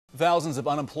Thousands of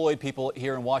unemployed people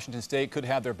here in Washington state could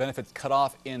have their benefits cut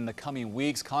off in the coming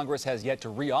weeks. Congress has yet to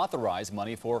reauthorize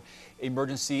money for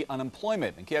emergency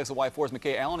unemployment. And KXLY4's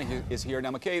McKay Allen is here. Now,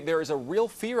 McKay, there is a real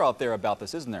fear out there about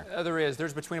this, isn't there? There is.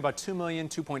 There's between about 2 million,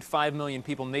 2.5 million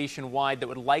people nationwide that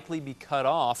would likely be cut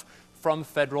off from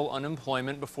federal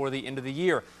unemployment before the end of the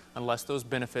year, unless those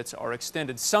benefits are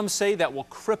extended. Some say that will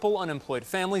cripple unemployed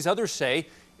families. Others say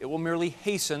it will merely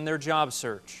hasten their job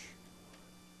search.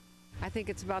 I think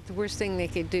it's about the worst thing they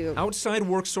could do. Outside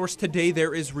WorkSource today,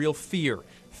 there is real fear.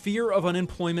 Fear of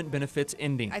unemployment benefits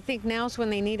ending. I think now's when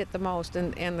they need it the most,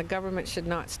 and the government should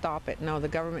not stop it. No, the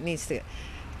government needs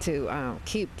to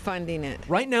keep funding it.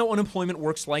 Right now, unemployment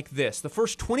works like this. The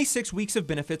first 26 weeks of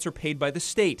benefits are paid by the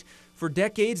state. For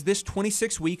decades, this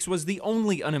 26 weeks was the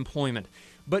only unemployment.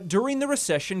 But during the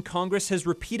recession, Congress has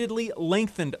repeatedly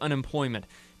lengthened unemployment,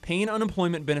 paying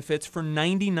unemployment benefits for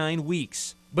 99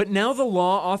 weeks. But now the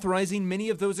law authorizing many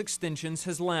of those extensions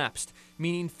has lapsed,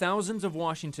 meaning thousands of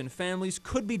Washington families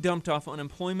could be dumped off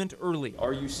unemployment early.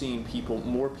 Are you seeing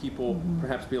more people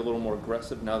perhaps be a little more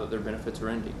aggressive now that their benefits are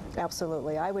ending?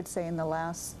 Absolutely. I would say in the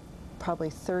last probably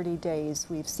 30 days,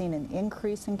 we've seen an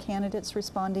increase in candidates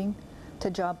responding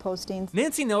to job postings.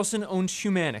 Nancy Nelson owns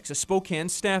Humanix, a Spokane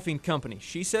staffing company.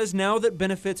 She says now that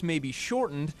benefits may be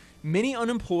shortened, many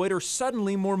unemployed are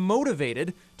suddenly more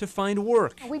motivated to find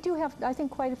work. We do have, I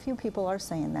think quite a few people are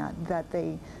saying that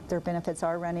their benefits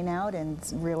are running out and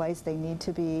realize they need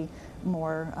to be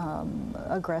more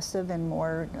aggressive and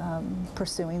more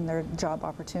pursuing their job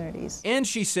opportunities. And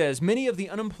she says many of the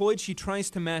unemployed she tries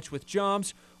to match with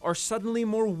jobs are suddenly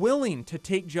more willing to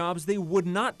take jobs they would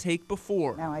not take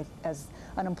before. Now, as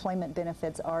unemployment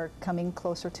benefits are coming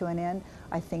closer to an end,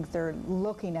 I think they're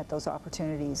looking at those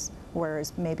opportunities,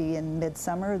 whereas maybe in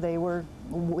midsummer they were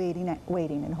waiting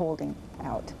and holding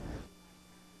out.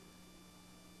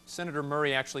 Senator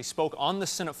Murray actually spoke on the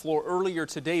Senate floor earlier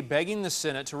today, begging the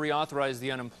Senate to reauthorize the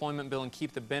unemployment bill and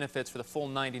keep the benefits for the full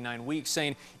 99 weeks,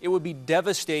 saying it would be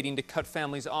devastating to cut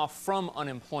families off from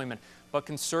unemployment. But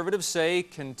conservatives say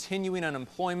continuing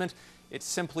unemployment, it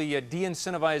simply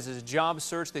de-incentivizes job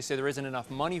search. They say there isn't enough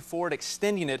money for it.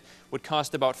 Extending it would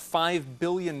cost about $5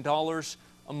 billion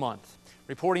a month.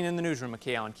 Reporting in the newsroom,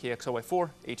 McKay on KXLY4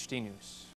 HD News.